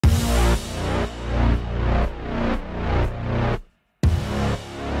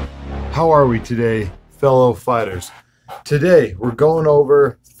How are we today, fellow fighters? Today, we're going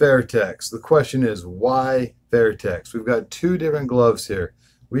over Fairtex. The question is, why Fairtex? We've got two different gloves here.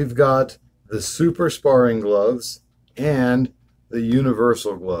 We've got the Super Sparring gloves and the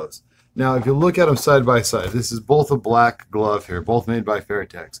Universal gloves. Now, if you look at them side by side, this is both a black glove here, both made by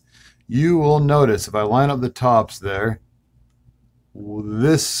Fairtex. You will notice, if I line up the tops there,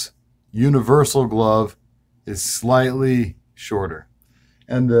 this Universal glove is slightly shorter.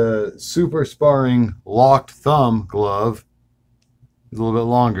 And the Super Sparring locked thumb glove is a little bit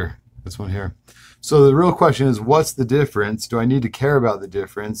longer, this one here. So the real question is, what's the difference? Do I need to care about the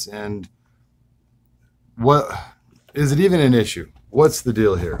difference? And what is it even an issue? What's the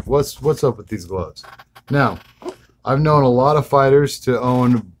deal here? What's up with these gloves? Now, I've known a lot of fighters to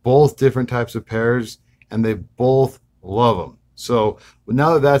own both different types of pairs, and they both love them. So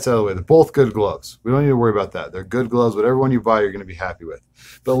now that that's out of the way, they're both good gloves. We don't need to worry about that. They're good gloves. Whatever one you buy, you're going to be happy with.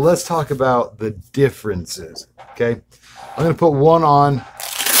 But let's talk about the differences, okay? I'm going to put one on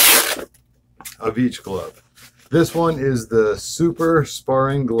of each glove. This one is the Super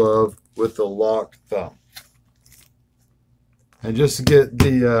Sparring glove with the locked thumb. And just to get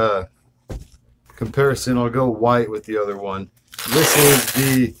the comparison, I'll go white with the other one. This is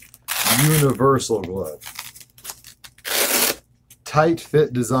the Universal glove. Tight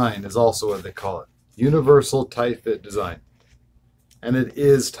fit design is also what they call it. Universal tight fit design. And it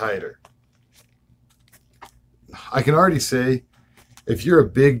is tighter. I can already say, if you're a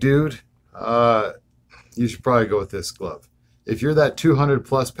big dude, you should probably go with this glove. If you're that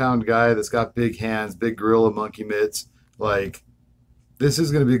 200+ pound guy that's got big hands, big gorilla monkey mitts, like, this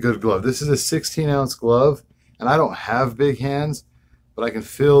is going to be a good glove. This is a 16-ounce glove, and I don't have big hands, but I can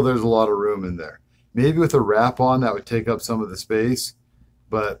feel there's a lot of room in there. Maybe with a wrap on, that would take up some of the space,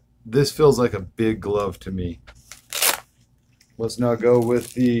 but this feels like a big glove to me. Let's now go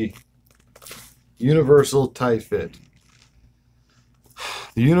with the Universal Tight Fit.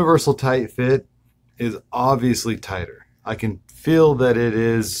 The Universal Tight Fit is obviously tighter. I can feel that it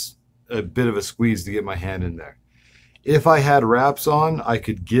is a bit of a squeeze to get my hand in there. If I had wraps on, I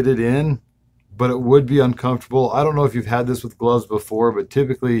could get it in, but it would be uncomfortable. I don't know if you've had this with gloves before, but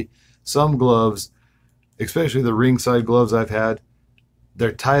typically some gloves, especially the ringside gloves I've had,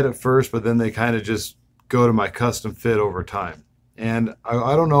 they're tight at first, but then they kind of just go to my custom fit over time. And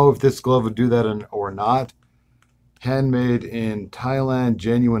I don't know if this glove would do that or not. Handmade in Thailand,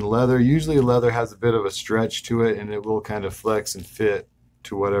 genuine leather. Usually leather has a bit of a stretch to it, and it will kind of flex and fit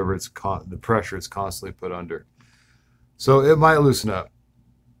to whatever the pressure it's constantly put under. So it might loosen up.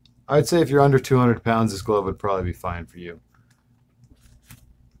 I'd say if you're under 200 pounds, this glove would probably be fine for you.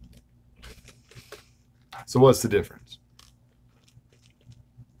 So what's the difference?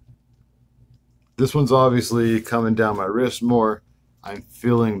 This one's obviously coming down my wrist more. I'm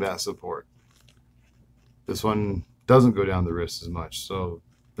feeling that support. This one doesn't go down the wrist as much, so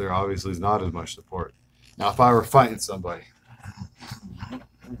there obviously is not as much support. Now, if I were fighting somebody,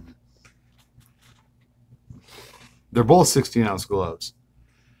 they're both 16-ounce gloves.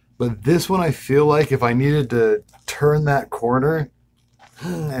 But this one, I feel like if I needed to turn that corner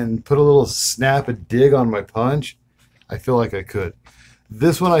and put a little snap and dig on my punch, I feel like I could.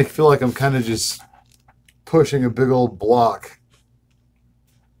 This one, I feel like I'm kind of just pushing a big old block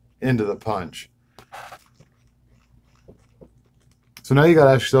into the punch. So now you got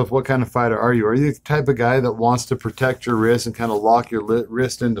to ask yourself, what kind of fighter are you? Are you the type of guy that wants to protect your wrist and kind of lock your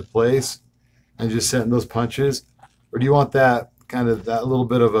wrist into place and just send those punches? Or do you want that kind of that little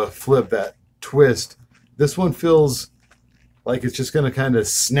bit of a flip, that twist? This one feels like it's just going to kind of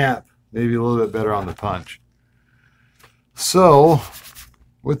snap maybe a little bit better on the punch. So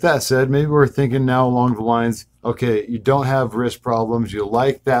with that said, maybe we're thinking now along the lines, okay, you don't have wrist problems. You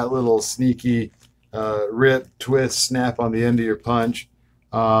like that little sneaky rip, twist, snap on the end of your punch.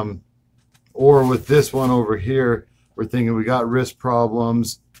 Or with this one over here, we're thinking we got wrist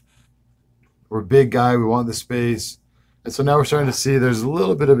problems. We're a big guy. We want the space. And so now we're starting to see there's a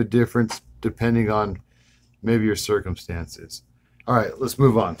little bit of a difference depending on maybe your circumstances. All right, let's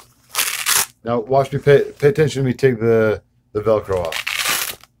move on. Now watch me, pay attention to me take the Velcro off.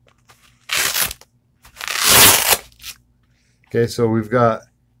 Okay, so we've got,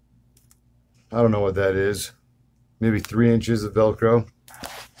 I don't know what that is, maybe 3 inches of Velcro.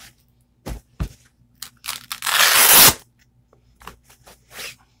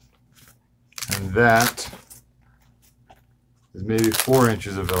 And that is maybe 4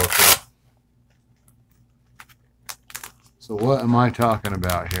 inches of Velcro. So what am I talking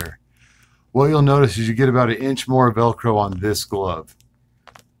about here? What you'll notice is you get about 1 inch more Velcro on this glove.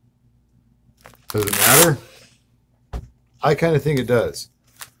 Does it matter? I kind of think it does.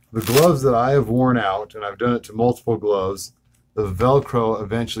 the gloves that I have worn out, and I've done it to multiple gloves, the Velcro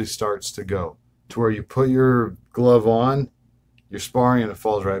eventually starts to go to where you put your glove on, you're sparring, and it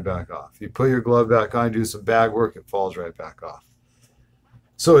falls right back off. You put your glove back on, do some bag work, it falls right back off.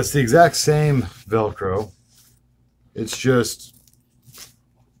 So it's the exact same Velcro. It's just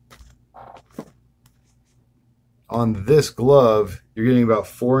on this glove, you're getting about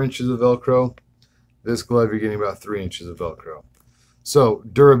 4 inches of Velcro. This glove, you're getting about 3 inches of Velcro. So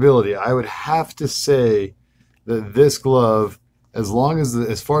durability, I would have to say that this glove, as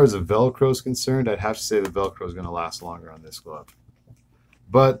far as the Velcro is concerned, I'd have to say the Velcro is going to last longer on this glove.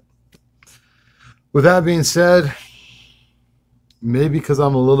 But with that being said, maybe because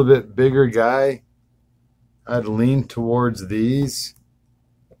I'm a little bit bigger guy, I'd lean towards these.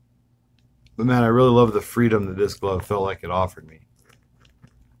 But man, I really love the freedom that this glove felt like it offered me.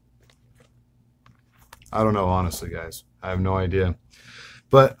 I don't know, honestly, guys. I have no idea.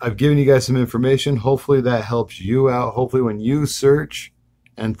 But I've given you guys some information. Hopefully that helps you out. Hopefully when you search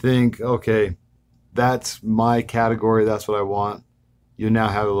and think, okay, that's my category, that's what I want, you now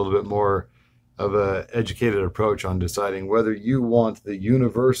have a little bit more of an educated approach on deciding whether you want the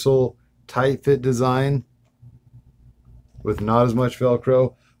universal tight fit design with not as much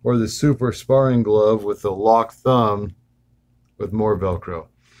Velcro, or the super sparring glove with the locked thumb with more Velcro.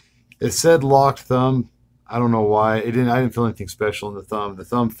 It said locked thumb. I don't know why. I didn't feel anything special in the thumb. The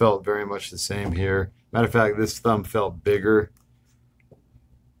thumb felt very much the same here. Matter of fact, this thumb felt bigger.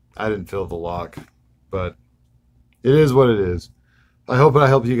 I didn't feel the lock, but it is what it is. I hope I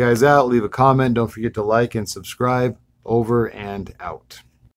helped you guys out. Leave a comment. Don't forget to like and subscribe. Over and out.